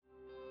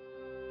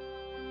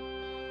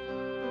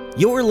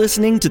You're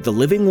listening to The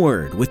Living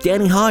Word with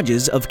Danny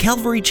Hodges of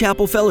Calvary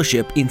Chapel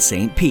Fellowship in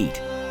St.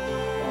 Pete.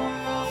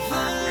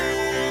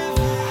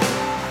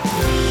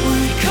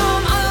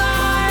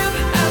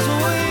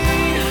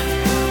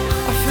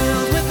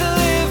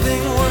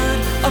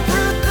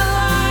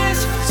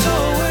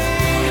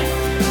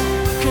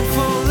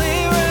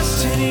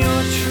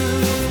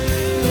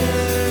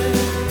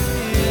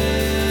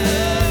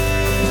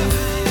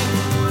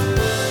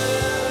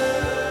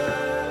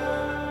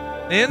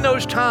 In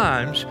those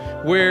times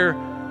where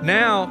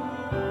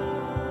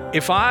now,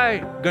 if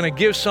I'm going to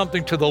give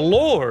something to the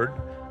Lord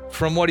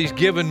from what He's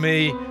given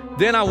me,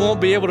 then I won't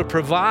be able to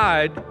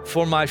provide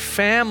for my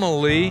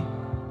family.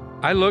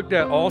 I looked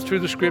at all through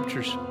the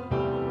scriptures,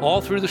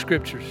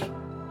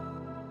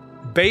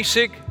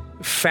 basic,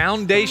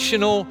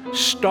 foundational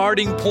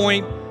starting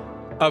point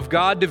of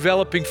God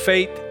developing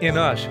faith in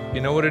us.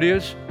 You know what it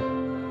is?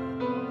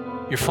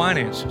 Your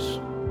finances.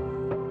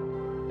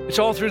 It's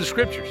all through the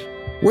scriptures.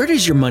 Where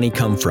does your money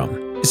come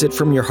from? Is it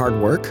from your hard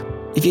work?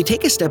 If you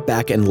take a step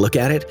back and look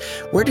at it,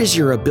 where does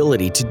your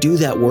ability to do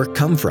that work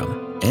come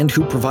from? And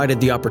who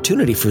provided the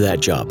opportunity for that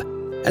job?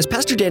 As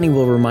Pastor Danny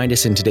will remind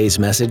us in today's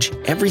message,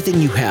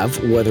 everything you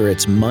have, whether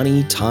it's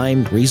money,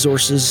 time,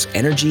 resources,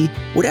 energy,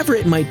 whatever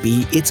it might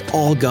be, it's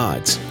all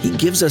God's. He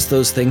gives us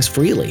those things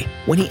freely.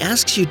 When He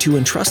asks you to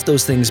entrust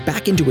those things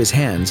back into His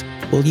hands,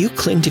 will you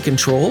cling to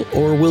control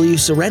or will you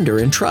surrender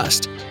and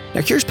trust?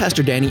 Now here's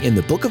Pastor Danny in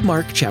the book of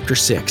Mark, chapter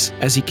 6,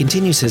 as he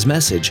continues his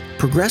message,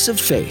 Progressive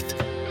Faith.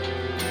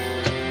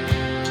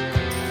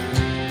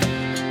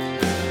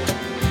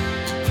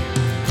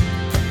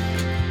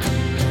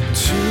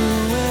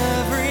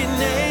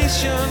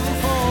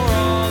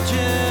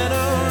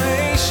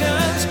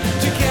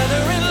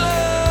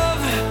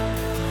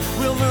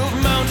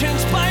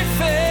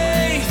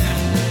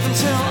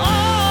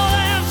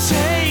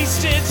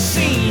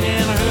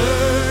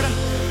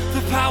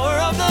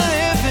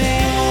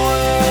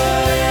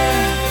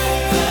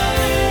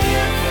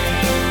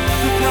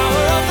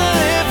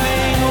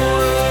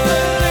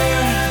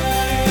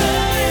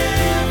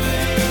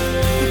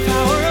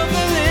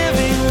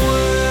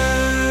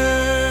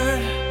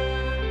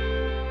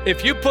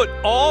 If you put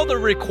all the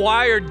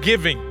required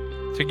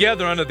giving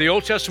together under the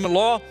Old Testament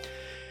law,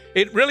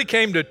 it really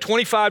came to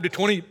 25 to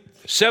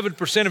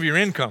 27% of your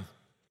income.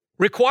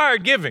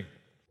 Required giving.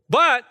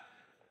 But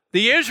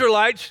the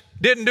Israelites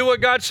didn't do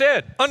what God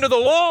said under the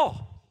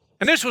law.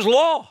 And this was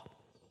law.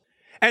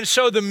 And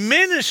so the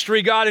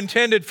ministry God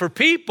intended for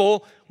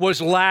people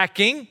was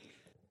lacking.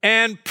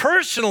 And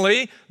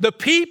personally, the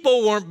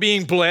people weren't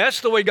being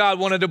blessed the way God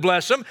wanted to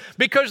bless them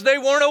because they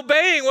weren't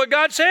obeying what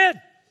God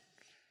said.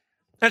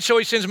 And so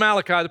He sends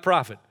Malachi the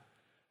prophet.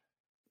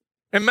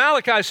 And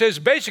Malachi says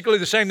basically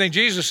the same thing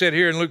Jesus said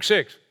here in Luke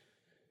 6.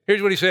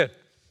 Here's what he said.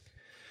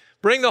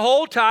 Bring the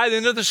whole tithe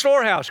into the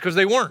storehouse, because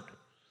they weren't.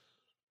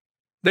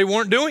 They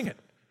weren't doing it.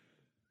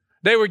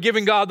 They were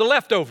giving God the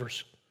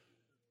leftovers.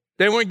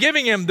 They weren't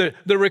giving Him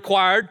the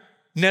required,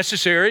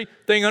 necessary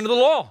thing under the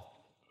law.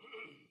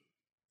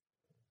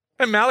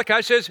 And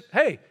Malachi says,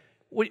 hey,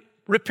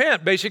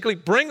 repent, basically.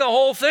 Bring the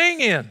whole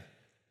thing in,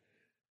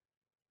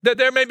 that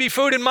there may be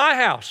food in my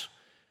house.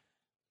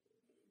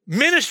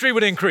 Ministry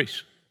would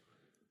increase.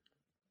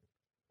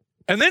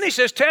 And then He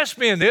says, test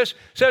me in this,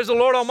 says the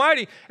Lord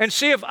Almighty, and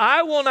see if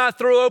I will not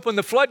throw open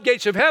the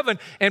floodgates of heaven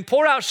and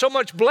pour out so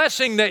much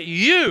blessing that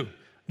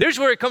there's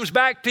where it comes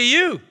back to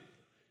you,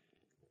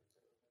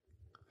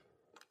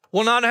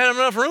 will not have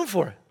enough room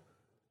for it.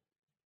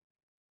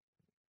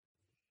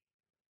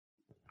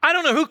 I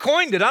don't know who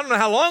coined it. I don't know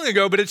how long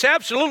ago, but it's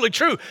absolutely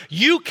true.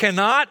 You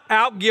cannot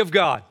outgive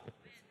God.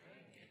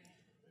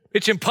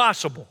 It's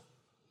impossible.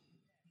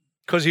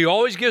 Because He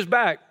always gives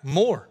back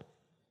more.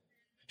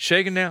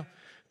 Shaken down,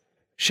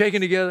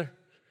 shaken together,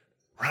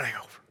 running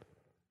over.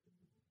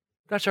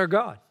 That's our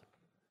God.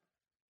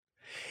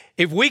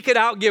 If we could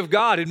outgive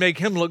God, it'd make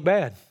Him look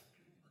bad.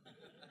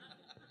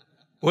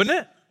 Wouldn't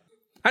it?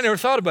 I never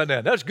thought about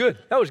that. That's good.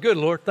 That was good,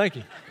 Lord. Thank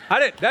you.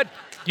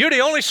 You're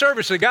the only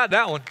service that got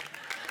that one.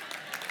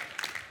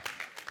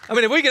 I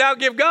mean, if we could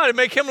outgive God, it'd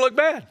make Him look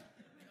bad.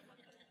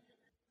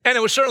 And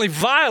it would certainly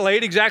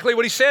violate exactly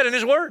what He said in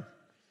His Word.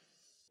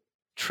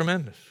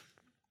 Tremendous.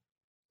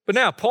 But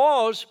now,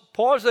 pause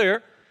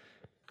there.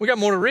 We got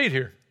more to read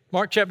here.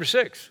 Mark chapter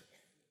 6,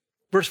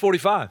 verse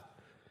 45.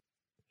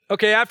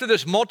 Okay, after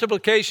this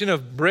multiplication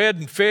of bread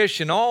and fish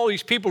and all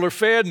these people are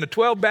fed and the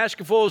 12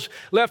 basketfuls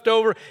left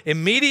over,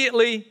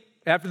 immediately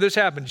after this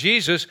happened,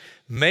 Jesus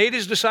made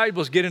His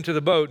disciples get into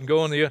the boat and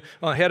go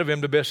ahead of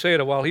Him to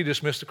Bethsaida while He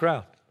dismissed the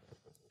crowd.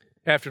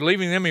 After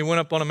leaving them, He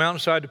went up on a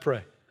mountainside to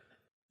pray.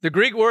 The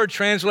Greek word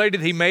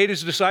translated, He made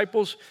His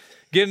disciples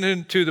get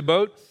into the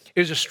boat,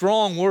 is a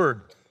strong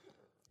word,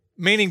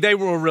 meaning they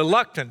were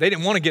reluctant. They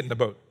didn't want to get in the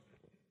boat,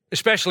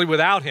 especially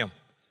without Him.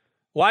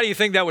 Why do you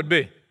think that would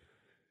be?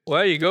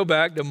 Well, you go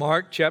back to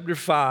Mark chapter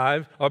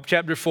 5, or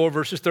chapter 4,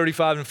 verses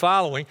 35 and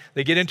following.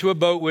 They get into a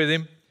boat with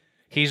Him.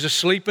 He's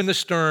asleep in the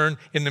stern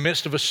in the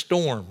midst of a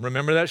storm.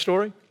 Remember that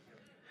story?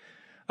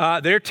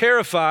 They're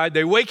terrified.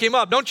 They wake him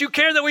up. Don't you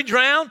care that we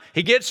drown?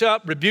 He gets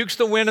up, rebukes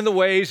the wind and the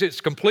waves.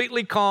 It's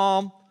completely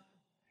calm.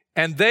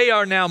 And they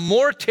are now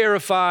more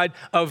terrified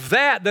of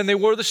that than they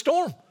were the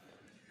storm.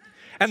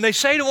 And they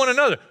say to one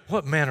another,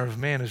 what manner of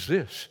man is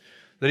this,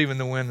 that even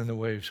the wind and the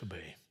waves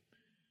obey?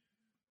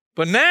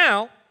 But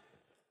now,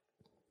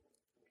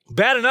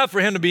 bad enough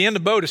for him to be in the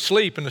boat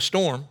asleep in the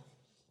storm,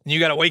 and you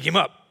got to wake him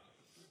up.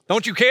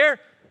 Don't you care?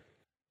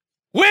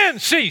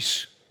 Wind,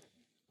 cease.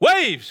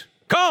 Waves,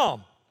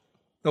 calm.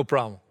 No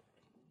problem.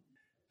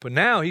 But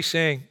now he's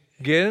saying,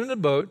 get in the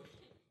boat.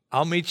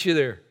 I'll meet you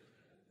there.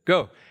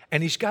 Go.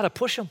 And he's got to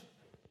push them.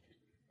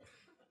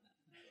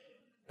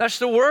 That's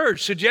the word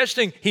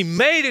suggesting he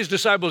made his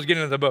disciples get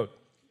into the boat.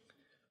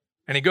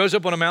 And he goes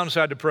up on a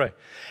mountainside to pray.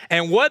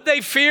 And what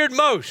they feared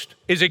most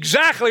is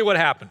exactly what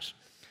happens.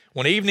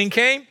 When evening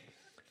came,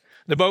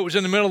 the boat was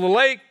in the middle of the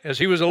lake. As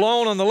he was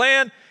alone on the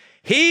land,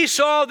 he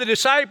saw the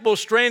disciples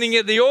straining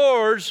at the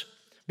oars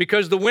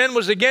because the wind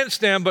was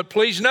against them. But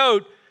please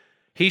note,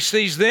 he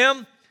sees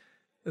them,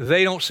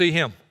 they don't see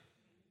him.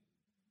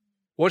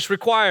 What's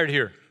required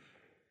here?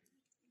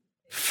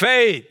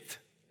 Faith.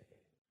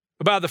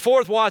 About the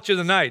fourth watch of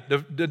the night,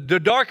 the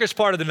darkest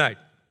part of the night.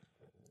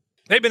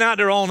 They've been out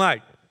there all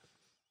night.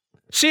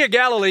 Sea of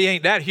Galilee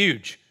ain't that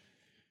huge.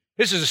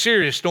 This is a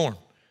serious storm.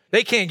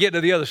 They can't get to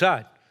the other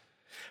side.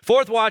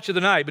 Fourth watch of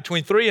the night,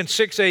 between 3 and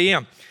 6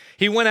 a.m.,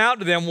 he went out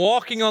to them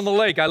walking on the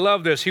lake. I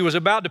love this. He was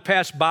about to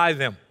pass by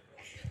them.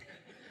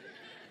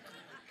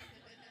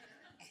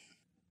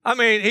 I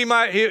mean,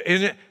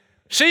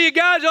 see you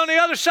guys on the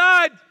other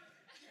side.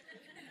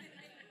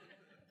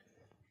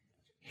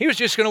 He was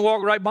just going to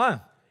walk right by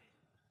them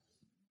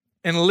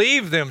and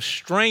leave them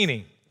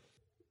straining.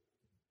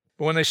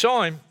 But when they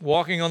saw him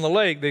walking on the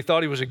lake, they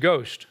thought he was a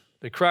ghost.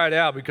 They cried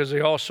out because they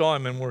all saw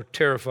him and were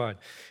terrified.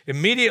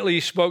 Immediately he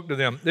spoke to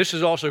them. This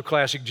is also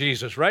classic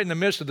Jesus. Right in the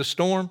midst of the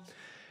storm.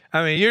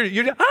 I mean,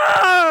 you're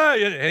ah!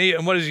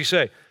 And what does he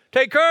say?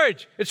 Take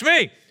courage. It's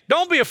me.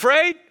 Don't be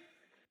afraid.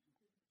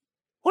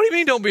 What do you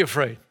mean don't be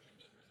afraid?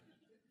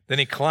 Then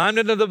he climbed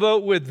into the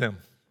boat with them.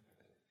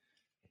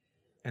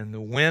 And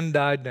the wind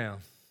died down.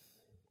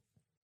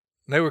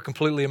 And they were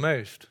completely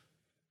amazed.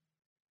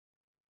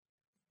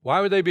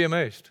 Why would they be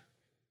amazed?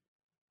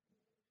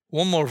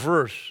 One more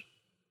verse,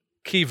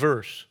 key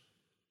verse.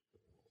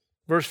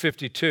 Verse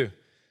 52.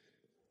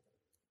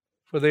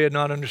 For they had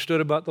not understood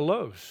about the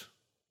loaves.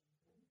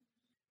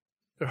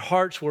 Their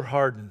hearts were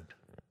hardened.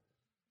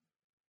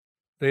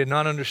 They had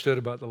not understood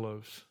about the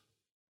loaves.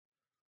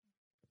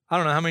 I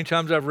don't know how many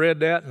times I've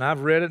read that, and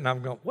I've read it, and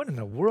I'm going, what in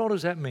the world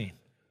does that mean?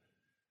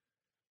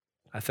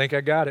 I think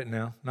I got it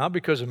now. Not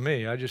because of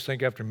me. I just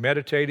think after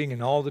meditating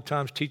and all the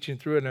times teaching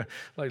through it, and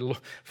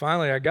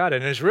finally I got it.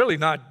 And it's really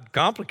not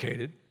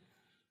complicated.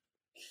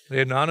 They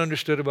had not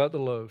understood about the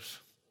loaves.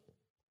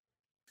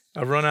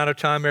 I've run out of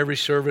time every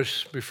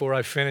service before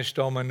I finished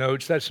all my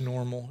notes. That's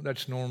normal.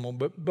 That's normal.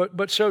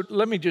 But so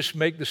let me just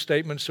make the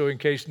statement so in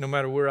case no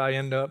matter where I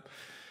end up,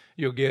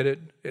 you'll get it,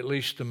 at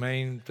least the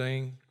main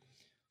thing.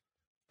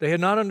 They had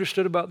not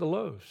understood about the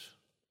loaves.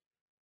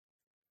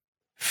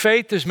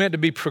 Faith is meant to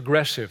be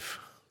progressive.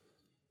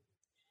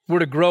 We're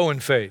to grow in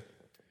faith.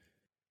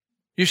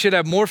 You should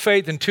have more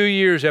faith in 2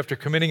 years after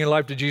committing your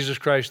life to Jesus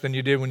Christ than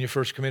you did when you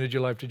first committed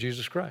your life to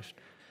Jesus Christ.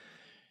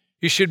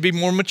 You should be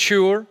more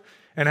mature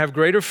and have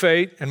greater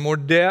faith and more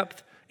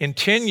depth in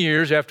 10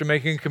 years after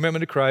making a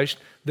commitment to Christ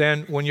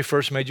than when you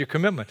first made your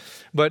commitment.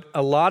 But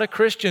a lot of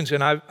Christians,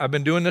 and I've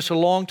been doing this a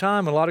long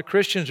time, a lot of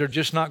Christians are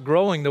just not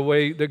growing the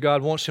way that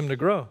God wants them to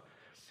grow.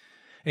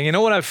 And you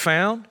know what I've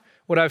found?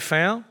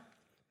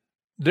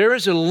 There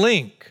is a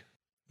link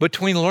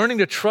between learning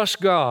to trust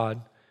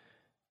God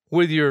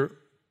with your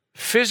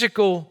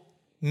physical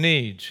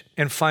needs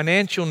and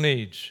financial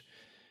needs.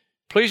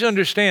 Please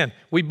understand,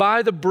 we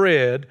buy the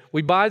bread,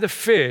 we buy the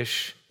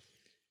fish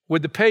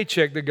with the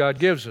paycheck that God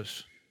gives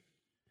us.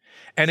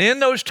 And in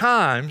those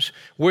times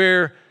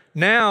where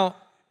now,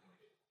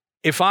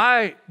 if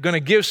I'm going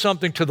to give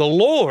something to the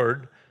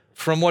Lord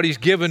from what He's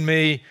given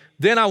me,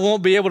 then I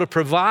won't be able to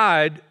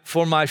provide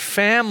for my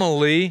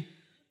family.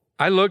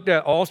 I looked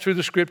at all through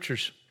the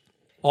Scriptures.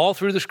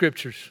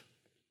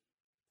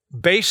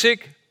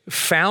 Basic,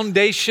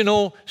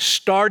 foundational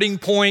starting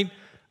point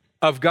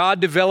of God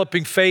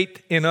developing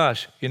faith in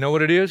us. You know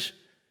what it is?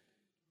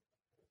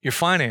 Your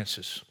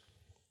finances.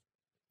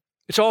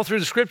 It's all through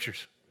the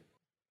Scriptures.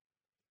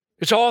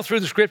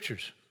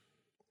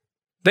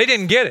 They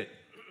didn't get it.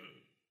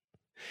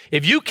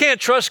 If you can't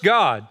trust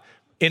God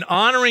in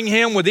honoring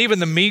Him with even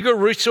the meager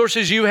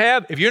resources you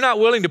have, if you're not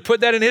willing to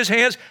put that in His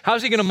hands,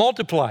 how's He going to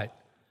multiply it?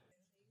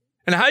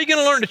 And how are you going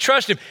to learn to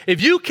trust Him?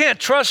 If you can't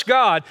trust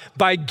God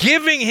by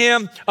giving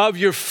Him of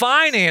your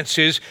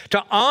finances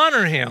to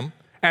honor Him,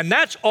 and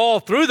that's all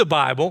through the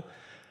Bible,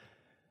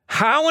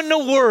 how in the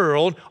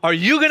world are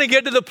you going to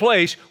get to the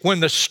place when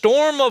the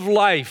storm of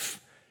life,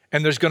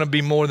 and there's going to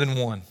be more than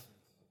one?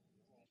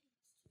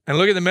 And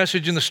look at the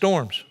message in the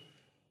storms.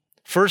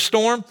 First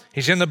storm,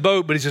 he's in the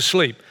boat, but he's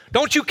asleep.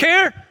 Don't you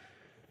care?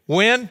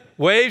 Wind,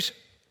 waves,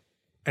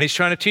 And he's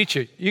trying to teach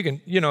you. You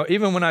can,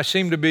 even when I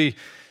seem to be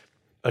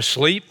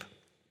asleep,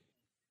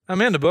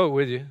 I'm in the boat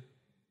with you.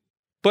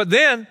 But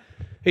then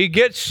he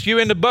gets you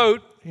in the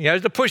boat. He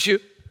has to push you.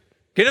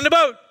 Get in the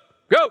boat.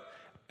 Go.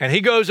 And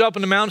he goes up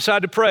on the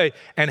mountainside to pray.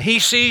 And he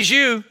sees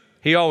you.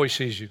 He always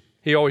sees you.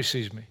 He always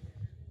sees me.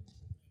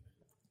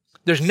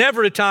 There's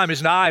never a time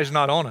his eye is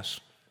not on us.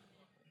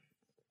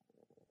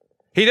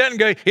 He doesn't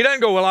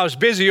go, well, I was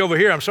busy over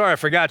here. I'm sorry I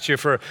forgot you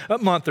for a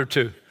month or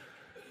two.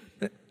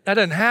 That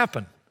doesn't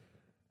happen.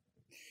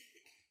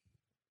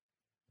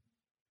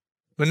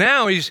 But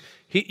now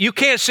you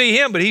can't see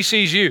him, but he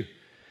sees you.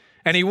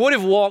 And he would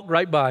have walked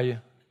right by you.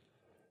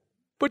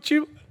 But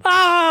you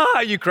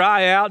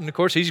cry out. And of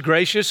course, he's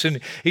gracious. And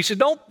he said,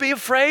 don't be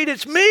afraid,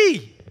 it's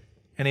me.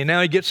 And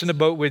now he gets in the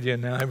boat with you.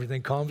 And now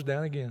everything calms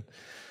down again.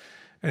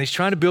 And he's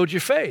trying to build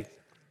your faith.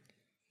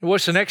 And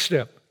what's the next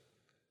step?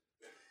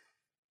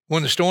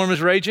 When the storm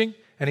is raging,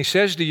 and he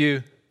says to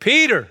you,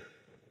 Peter,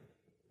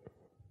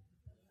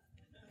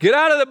 get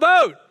out of the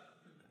boat.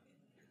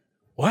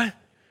 What?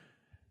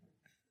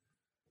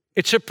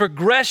 It's a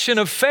progression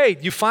of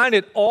faith. You find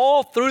it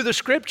all through the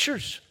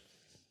Scriptures.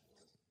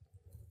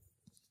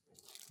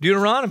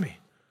 Deuteronomy.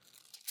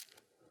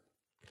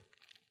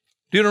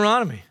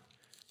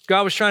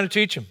 God was trying to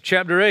teach him.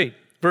 Chapter 8,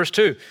 verse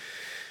 2.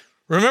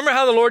 Remember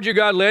how the Lord your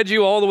God led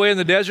you all the way in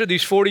the desert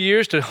these 40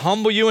 years to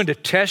humble you and to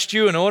test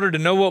you in order to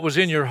know what was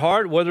in your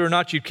heart, whether or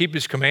not you'd keep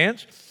his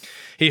commands?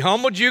 He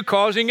humbled you,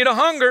 causing you to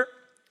hunger,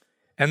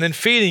 and then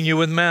feeding you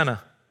with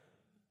manna,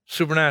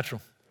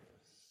 supernatural,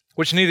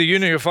 which neither you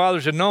nor your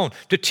fathers had known,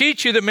 to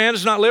teach you that man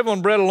does not live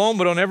on bread alone,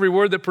 but on every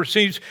word that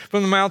proceeds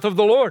from the mouth of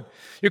the Lord.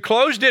 Your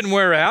clothes didn't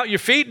wear out, your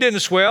feet didn't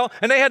swell,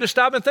 and they had to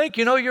stop and think,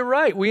 you're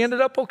right, we ended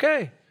up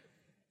okay.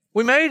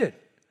 We made it.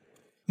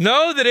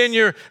 Know that in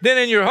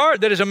your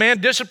heart that as a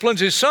man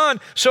disciplines his son,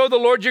 so the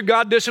Lord your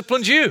God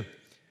disciplines you.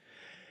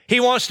 He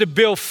wants to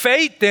build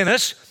faith in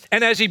us,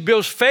 and as he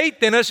builds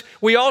faith in us,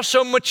 we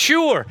also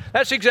mature.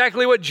 That's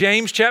exactly what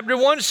James chapter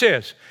 1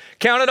 says.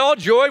 Count it all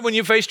joy when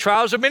you face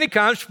trials of many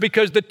kinds,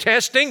 because the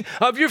testing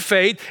of your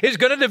faith is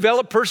going to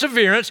develop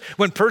perseverance.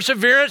 When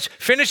perseverance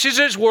finishes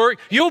its work,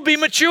 you'll be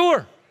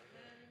mature.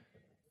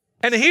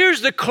 And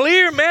here's the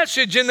clear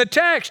message in the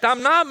text.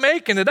 I'm not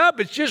making it up.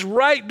 It's just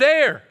right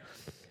there.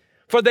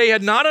 For they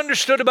had not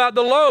understood about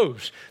the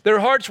loaves. Their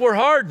hearts were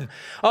hardened.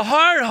 A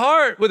hard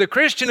heart with a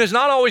Christian is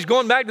not always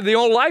going back to the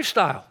old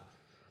lifestyle.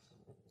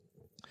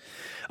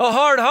 A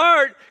hard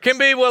heart can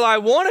be, well, I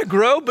want to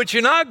grow, but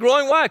you're not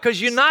growing. Why?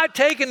 Because you're not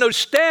taking those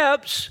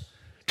steps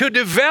to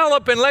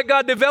develop and let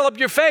God develop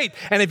your faith.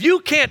 And if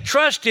you can't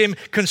trust him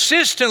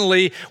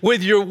consistently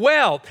with your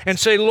wealth and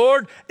say,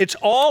 Lord, it's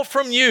all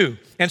from you.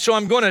 And so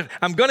I'm going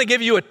to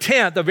give you a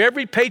tenth of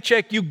every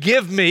paycheck you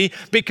give me,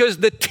 because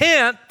the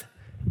tenth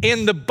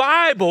in the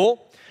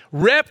Bible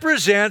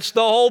represents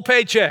the whole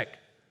paycheck.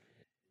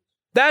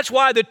 That's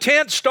why the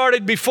tenth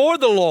started before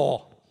the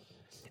law.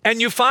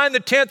 And you find the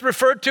tenth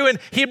referred to in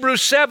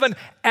Hebrews 7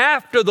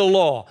 after the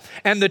law.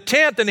 And the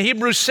tenth in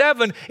Hebrews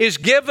 7 is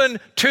given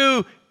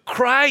to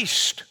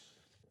Christ.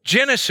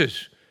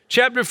 Genesis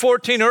chapter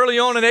 14, early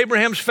on in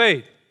Abraham's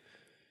faith,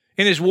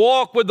 in his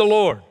walk with the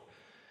Lord,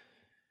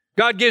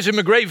 God gives him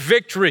a great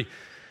victory.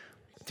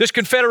 This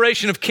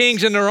confederation of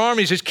kings and their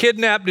armies has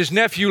kidnapped his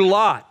nephew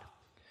Lot.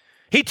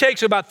 He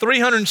takes about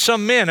 300 and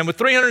some men, and with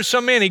 300 and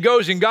some men, he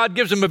goes and God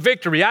gives him a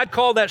victory. I'd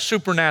call that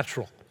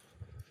supernatural.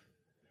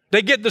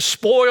 They get the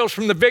spoils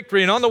from the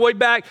victory, and on the way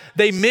back,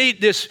 they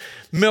meet this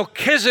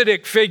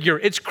Melchizedek figure.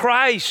 It's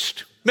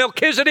Christ.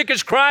 Melchizedek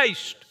is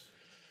Christ.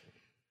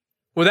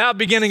 Without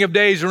beginning of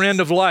days or end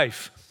of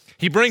life.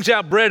 He brings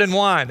out bread and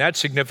wine. That's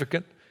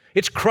significant.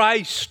 It's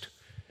Christ.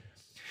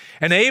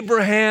 And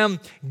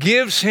Abraham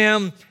gives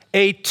him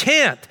a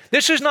tenth.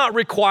 This is not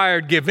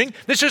required giving.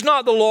 This is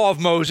not the law of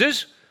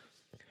Moses.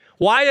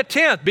 Why a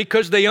tenth?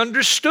 Because they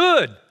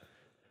understood.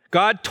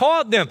 God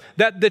taught them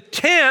that the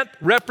tenth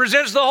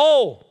represents the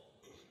whole.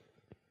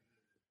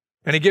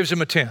 And he gives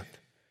him a tenth.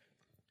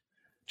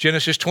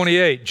 Genesis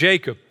 28,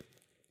 Jacob,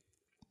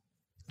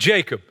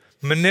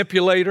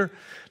 manipulator.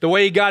 The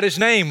way he got his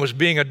name was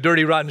being a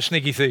dirty, rotten,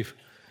 sneaky thief.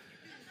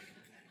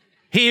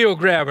 Heel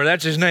grabber,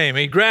 that's his name.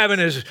 He's grabbing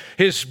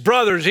his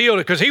brother's heel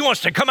because he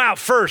wants to come out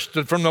first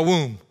from the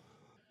womb.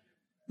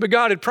 But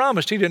God had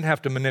promised he didn't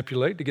have to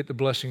manipulate to get the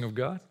blessing of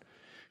God.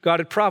 God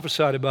had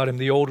prophesied about him,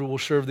 the older will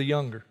serve the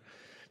younger.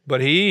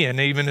 But he and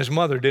even his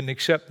mother didn't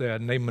accept that,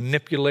 and they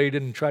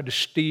manipulated and tried to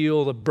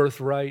steal the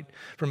birthright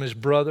from his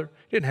brother.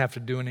 He didn't have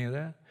to do any of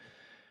that.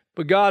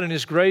 But God in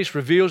his grace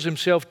reveals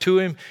himself to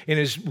him in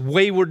his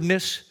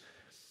waywardness.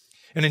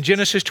 And in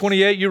Genesis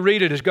 28, you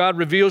read it as God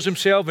reveals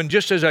himself, and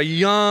just as a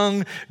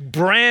young,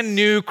 brand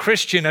new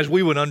Christian, as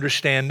we would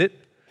understand it,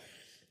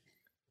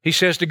 he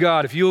says to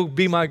God, if you'll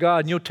be my God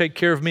and you'll take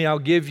care of me, I'll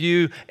give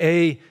you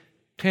a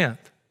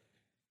tenth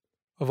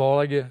of all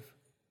I get.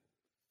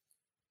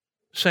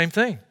 Same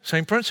thing,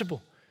 same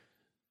principle.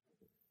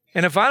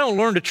 And if I don't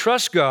learn to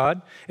trust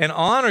God and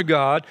honor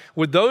God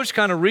with those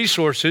kind of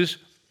resources,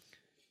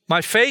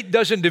 my faith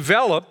doesn't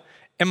develop,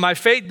 and my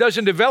faith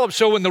doesn't develop.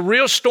 So when the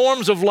real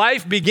storms of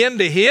life begin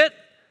to hit,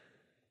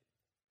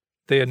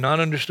 they had not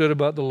understood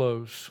about the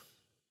lows.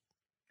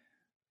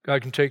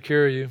 God can take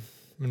care of you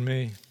and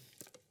me.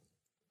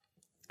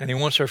 And He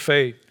wants our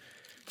faith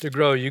to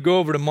grow. You go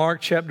over to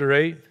Mark chapter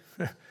 8,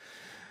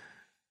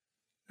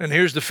 and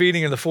here's the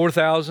feeding of the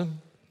 4,000.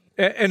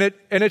 And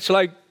it's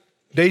like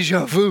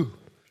deja vu.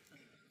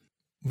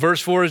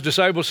 Verse 4, His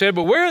disciples said,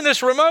 but where in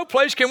this remote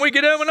place can we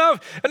get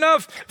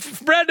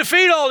enough bread to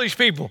feed all these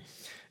people?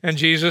 And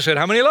Jesus said,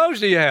 how many loaves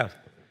do you have?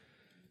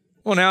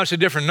 Well, now it's a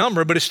different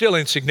number, but it's still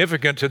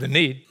insignificant to the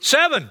need.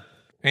 7.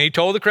 And He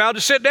told the crowd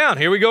to sit down.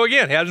 Here we go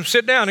again. He has them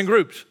sit down in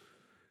groups.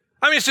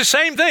 I mean, it's the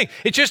same thing.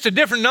 It's just a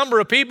different number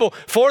of people.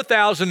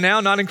 4,000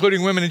 now, not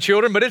including women and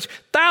children, but it's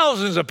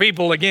thousands of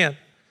people again.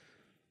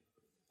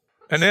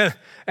 And then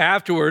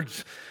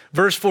afterwards,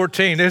 verse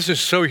 14, this is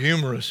so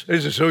humorous.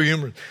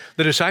 The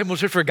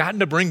disciples had forgotten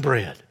to bring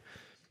bread,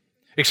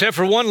 except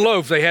for one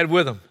loaf they had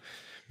with them.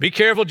 Be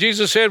careful,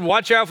 Jesus said,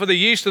 watch out for the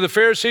yeast of the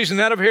Pharisees and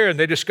that of Herod. And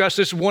they discussed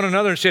this with one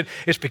another and said,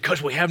 it's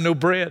because we have no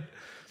bread.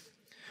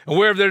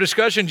 Aware of their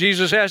discussion,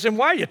 Jesus asked them,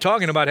 why are you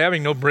talking about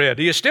having no bread?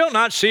 Do you still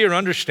not see or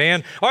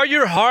understand? Are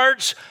your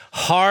hearts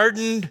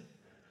hardened?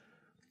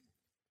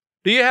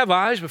 Do you have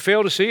eyes but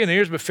fail to see and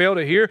ears but fail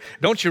to hear?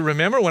 Don't you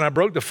remember when I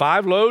broke the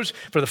 5 loaves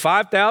for the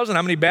 5,000?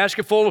 How many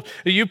basketfuls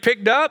you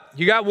picked up?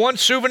 You got one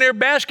souvenir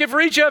basket for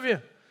each of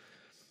you.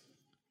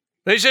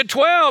 They said,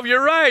 12,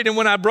 you're right. And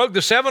when I broke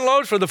the 7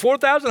 loaves for the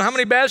 4,000, how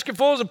many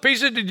basketfuls of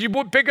pieces did you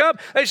pick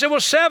up? They said, well,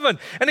 7.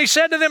 And He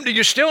said to them, do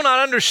you still not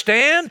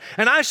understand?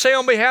 And I say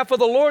on behalf of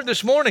the Lord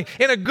this morning,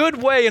 in a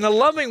good way, in a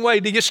loving way,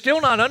 do you still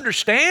not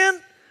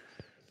understand?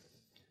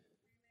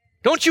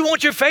 Don't you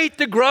want your faith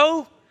to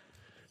grow?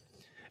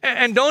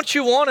 And don't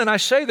you want, and I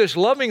say this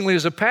lovingly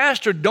as a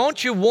pastor,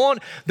 don't you want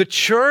the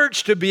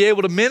church to be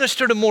able to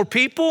minister to more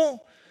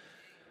people?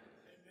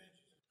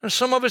 And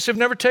some of us have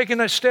never taken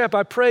that step.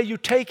 I pray you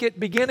take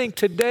it beginning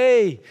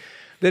today,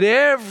 that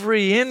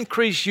every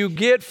increase you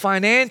get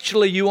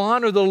financially, you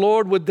honor the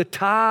Lord with the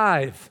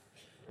tithe,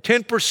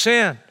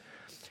 10%.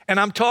 And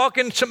I'm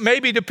talking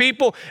maybe to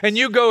people, and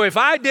you go, if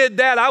I did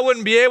that, I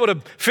wouldn't be able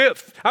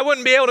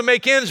to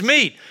make ends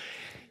meet.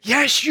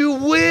 Yes, you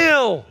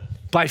will,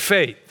 by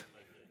faith.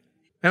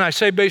 And I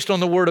say based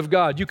on the Word of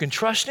God, you can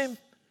trust Him.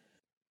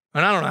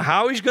 And I don't know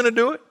how He's going to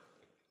do it,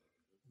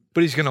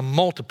 but He's going to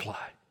multiply.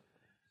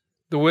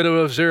 The widow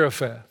of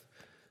Zarephath,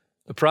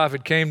 the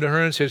prophet came to her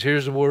and says,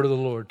 here's the word of the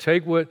Lord.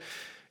 Take what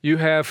you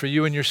have for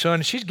you and your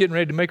son. She's getting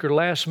ready to make her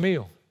last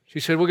meal. She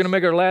said, we're going to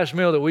make our last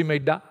meal that we may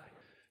die.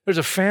 There's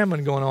a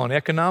famine going on.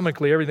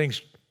 Economically,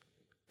 everything's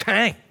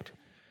tanked.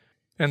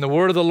 And the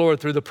word of the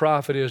Lord through the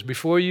prophet is,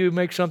 before you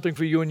make something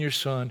for you and your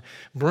son,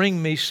 bring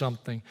me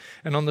something.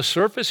 And on the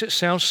surface, it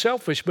sounds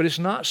selfish, but it's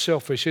not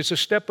selfish. It's a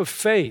step of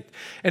faith.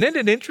 And isn't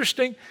it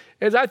interesting?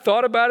 As I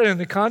thought about it in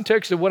the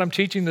context of what I'm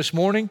teaching this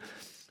morning,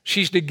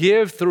 she's to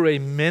give through a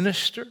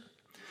ministry.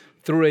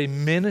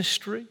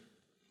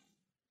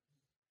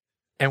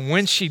 And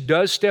when she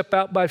does step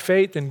out by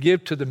faith and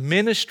give to the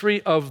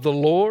ministry of the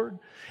Lord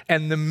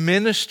and the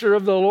minister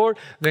of the Lord,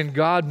 then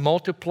God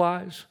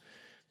multiplies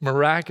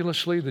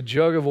miraculously the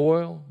jug of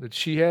oil that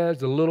she has,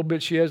 the little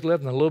bit she has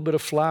left, and a little bit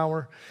of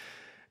flour.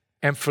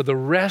 And for the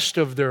rest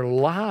of their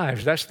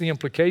lives, that's the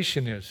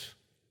implication is,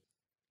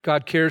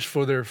 God cares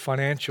for their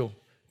financial,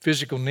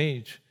 physical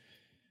needs.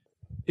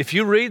 If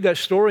you read that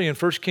story in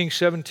 1 Kings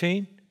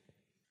 17,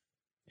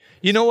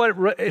 you know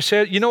what it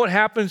says? You know what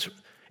happens?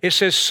 It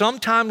says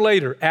sometime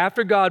later,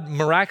 after God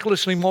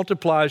miraculously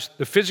multiplies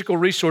the physical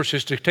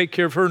resources to take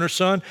care of her and her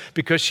son,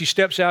 because she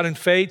steps out in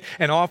faith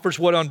and offers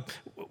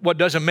what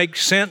doesn't make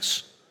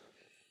sense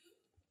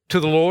to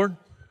the Lord.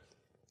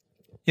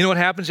 You know what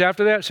happens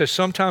after that? It says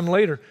sometime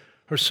later,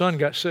 her son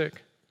got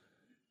sick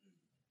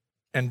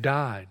and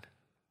died.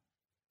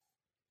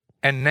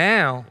 And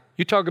now,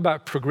 you talk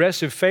about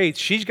progressive faith.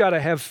 She's got to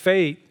have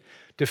faith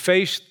to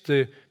face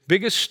the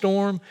biggest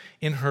storm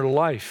in her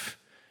life.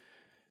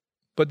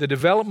 But the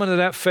development of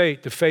that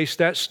faith to face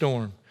that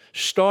storm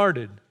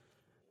started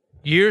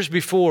years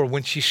before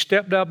when she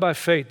stepped out by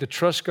faith to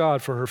trust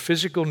God for her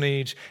physical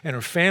needs and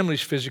her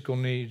family's physical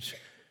needs.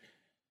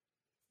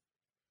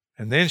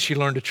 And then she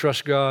learned to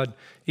trust God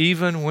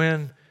even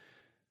when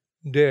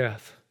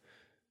death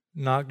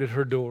knocked at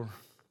her door,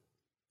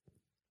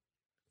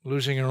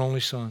 losing her only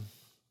son.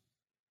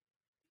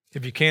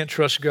 If you can't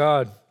trust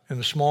God in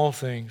the small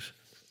things,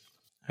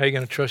 how are you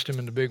going to trust Him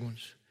in the big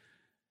ones?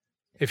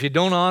 If you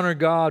don't honor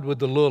God with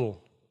the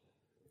little,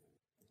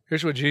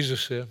 here's what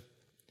Jesus said.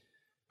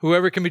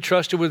 Whoever can be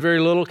trusted with very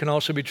little can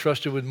also be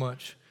trusted with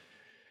much.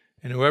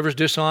 And whoever's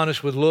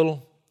dishonest with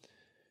little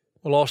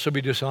will also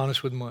be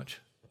dishonest with much.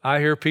 I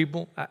hear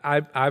people,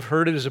 I've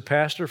heard it as a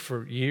pastor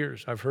for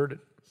years. I've heard it.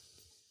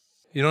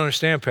 You don't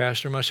understand,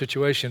 Pastor, my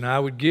situation. I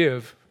would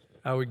give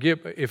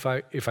if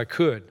I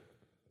could.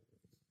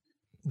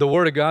 The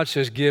Word of God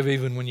says give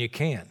even when you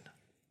can.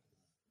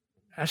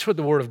 That's what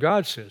the Word of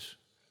God says.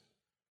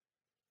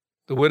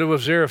 The widow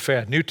of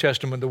Zarephath, New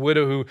Testament, the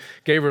widow who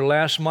gave her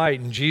last mite,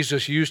 and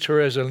Jesus used her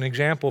as an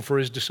example for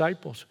His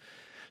disciples.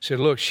 said,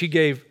 look, she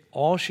gave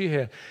all she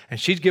had, and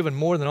she's given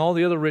more than all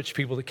the other rich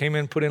people that came in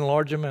and put in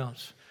large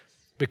amounts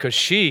because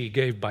she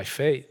gave by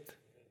faith.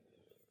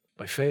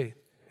 By faith.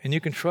 And you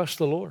can trust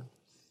the Lord.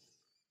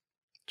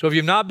 So if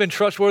you've not been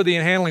trustworthy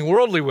in handling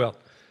worldly wealth,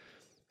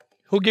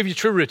 who'll give you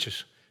true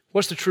riches?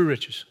 What's the true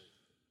riches?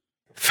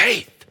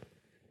 Faith.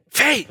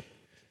 Faith.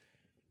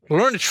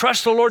 Learn to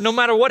trust the Lord no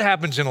matter what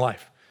happens in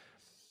life.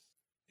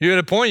 You're at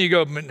a point you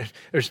go,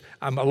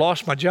 I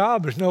lost my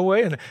job, there's no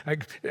way,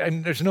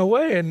 and there's no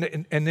way,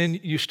 and then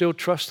you still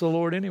trust the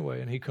Lord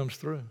anyway, and He comes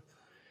through.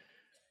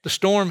 The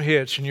storm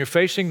hits, and you're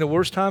facing the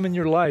worst time in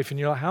your life, and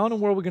you're like, how in the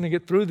world are we going to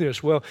get through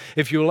this? Well,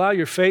 if you allow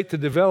your faith to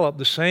develop,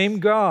 the same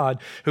God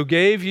who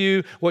gave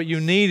you what you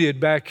needed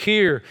back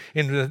here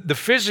in the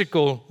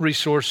physical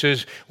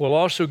resources will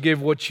also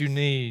give what you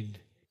need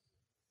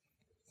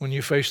when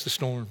you face the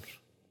storms.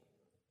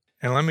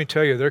 And let me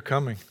tell you, they're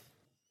coming.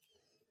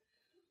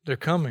 They're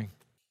coming.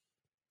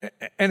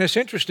 And it's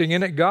interesting,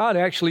 isn't it? God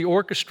actually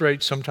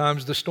orchestrates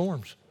sometimes the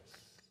storms.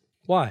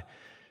 Why?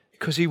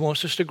 Because He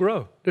wants us to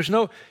grow.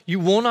 You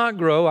will not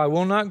grow, I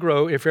will not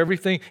grow if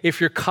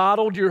you're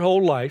coddled your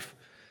whole life,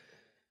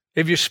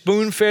 if you're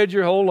spoon-fed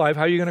your whole life,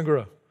 how are you going to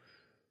grow?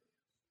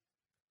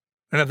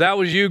 And if that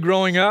was you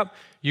growing up,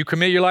 you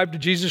commit your life to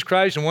Jesus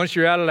Christ, and once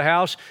you're out of the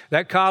house,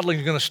 that coddling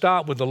is going to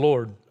stop with the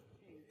Lord.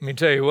 Let me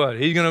tell you what,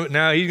 He's going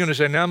to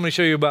say, now I'm going to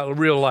show you about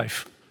real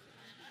life.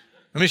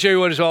 Let me show you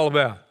what it's all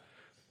about.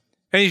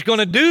 And He's going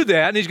to do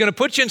that, and He's going to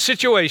put you in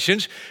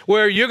situations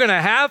where you're going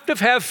to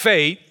have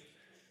faith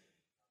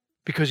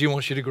because He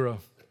wants you to grow.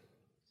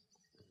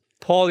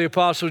 Paul the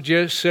apostle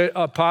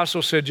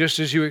said, just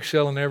as you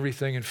excel in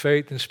everything, in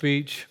faith and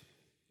speech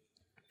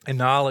and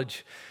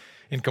knowledge,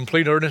 in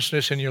complete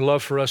earnestness in your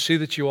love for us, see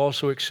that you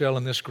also excel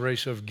in this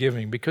grace of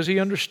giving, because he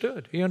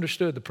understood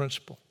the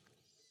principle.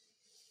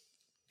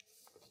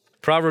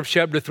 Proverbs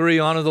chapter 3,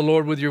 honor the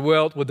Lord with your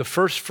wealth, with the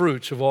first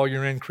fruits of all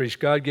your increase.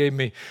 God gave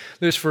me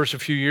this verse a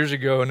few years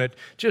ago, and it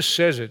just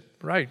says it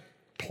right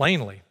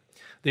plainly.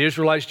 The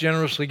Israelites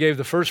generously gave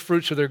the first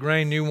fruits of their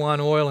grain, new wine,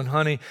 oil, and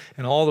honey,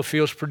 and all the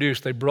fields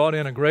produced. They brought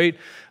in a great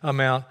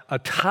amount, a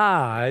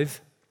tithe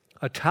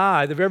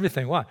of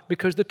everything. Why?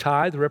 Because the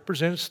tithe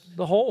represents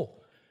the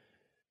whole.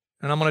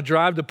 And I'm going to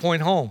drive the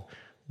point home.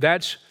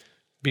 That's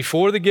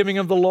before the giving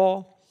of the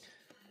law.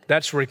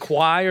 That's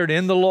required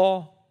in the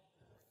law.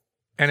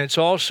 And it's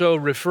also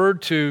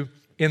referred to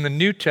in the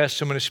New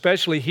Testament,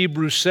 especially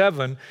Hebrews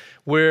 7,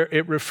 where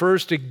it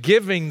refers to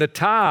giving the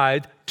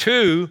tithe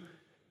to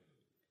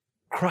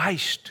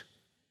Christ.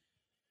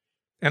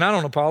 And I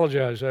don't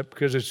apologize for that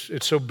because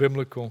it's so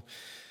biblical.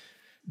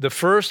 The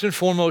first and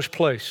foremost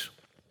place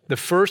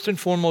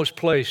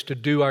to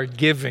do our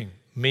giving,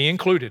 me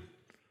included,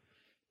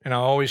 and I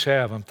always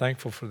have, I'm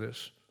thankful for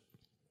this,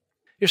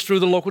 is through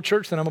the local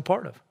church that I'm a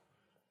part of.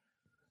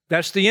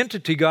 That's the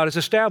entity God has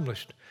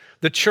established.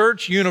 The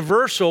church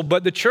universal,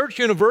 but the church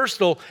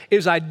universal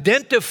is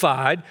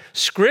identified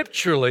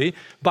scripturally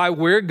by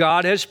where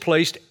God has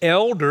placed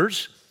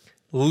elders,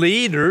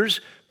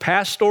 leaders,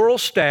 pastoral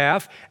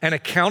staff, an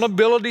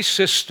accountability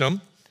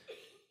system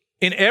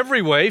in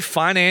every way,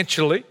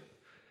 financially,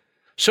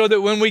 so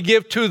that when we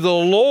give to the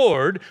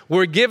Lord,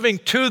 we're giving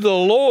to the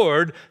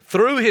Lord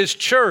through His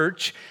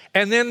church,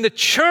 and then the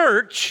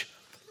church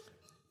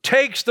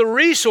takes the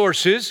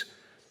resources,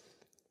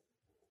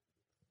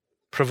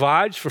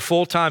 provides for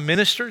full-time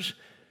ministers,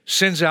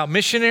 sends out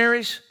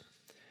missionaries,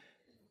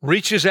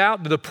 reaches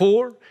out to the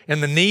poor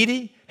and the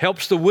needy,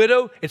 helps the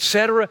widow,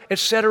 etc.,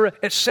 etc.,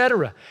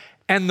 etc.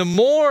 And the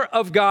more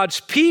of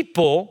God's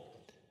people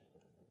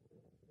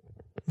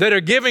that are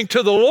giving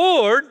to the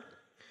Lord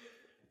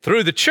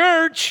through the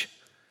church,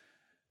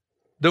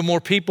 the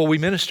more people we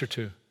minister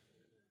to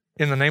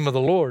in the name of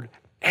the Lord.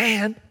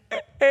 And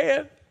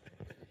the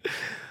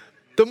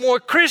more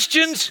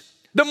Christians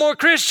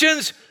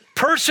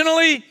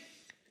personally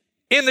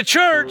in the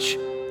church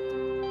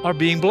are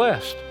being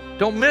blessed.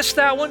 Don't miss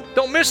that one.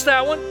 Don't miss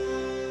that one.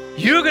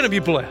 You're going to be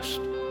blessed.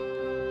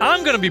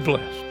 I'm going to be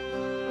blessed.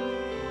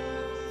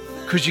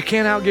 Because you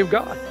can't outgive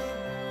God.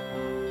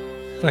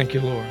 Thank you,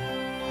 Lord.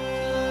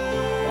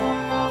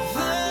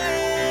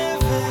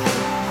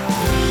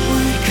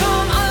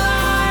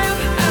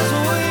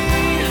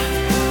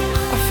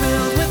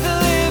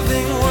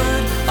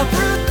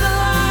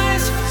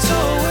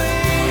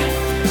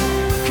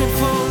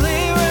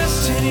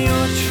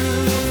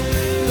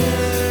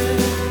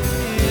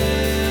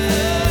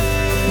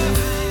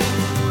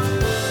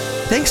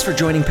 Thanks for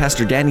joining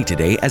Pastor Danny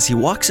today as he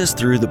walks us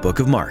through the book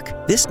of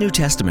Mark. This New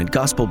Testament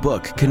gospel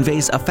book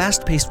conveys a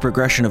fast-paced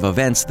progression of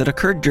events that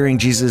occurred during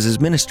Jesus'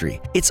 ministry.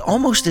 It's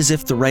almost as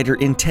if the writer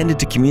intended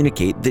to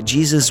communicate that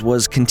Jesus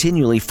was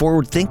continually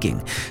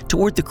forward-thinking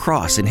toward the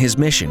cross and His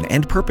mission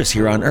and purpose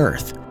here on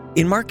earth.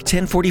 In Mark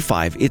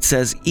 10:45, it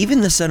says, "Even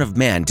the Son of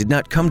Man did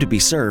not come to be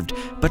served,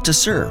 but to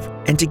serve,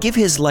 and to give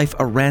His life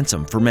a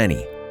ransom for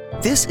many."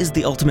 This is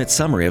the ultimate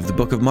summary of the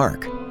book of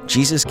Mark.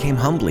 Jesus came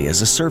humbly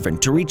as a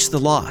servant to reach the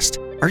lost.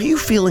 Are you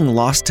feeling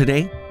lost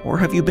today? Or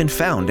have you been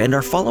found and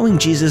are following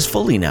Jesus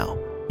fully now?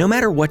 No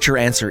matter what your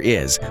answer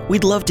is,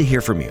 we'd love to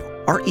hear from you.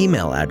 Our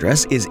email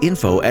address is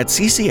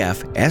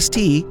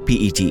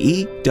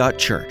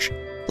info@ccfstpete.church.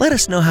 Let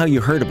us know how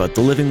you heard about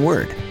the Living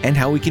Word and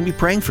how we can be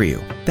praying for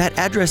you. That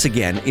address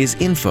again is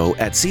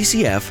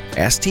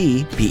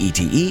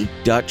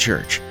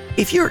info@ccfstpete.church.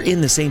 If you're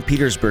in the St.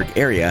 Petersburg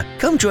area,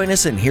 come join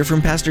us and hear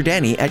from Pastor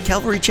Danny at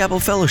Calvary Chapel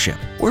Fellowship.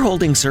 We're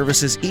holding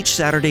services each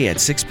Saturday at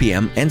 6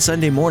 p.m. and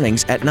Sunday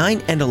mornings at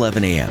 9 and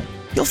 11 a.m.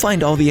 You'll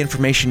find all the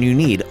information you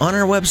need on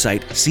our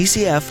website,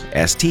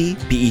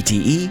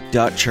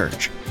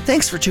 ccfstpete.church.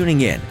 Thanks for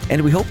tuning in,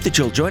 and we hope that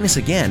you'll join us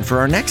again for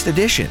our next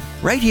edition,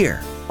 right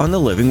here on the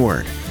Living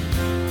Word.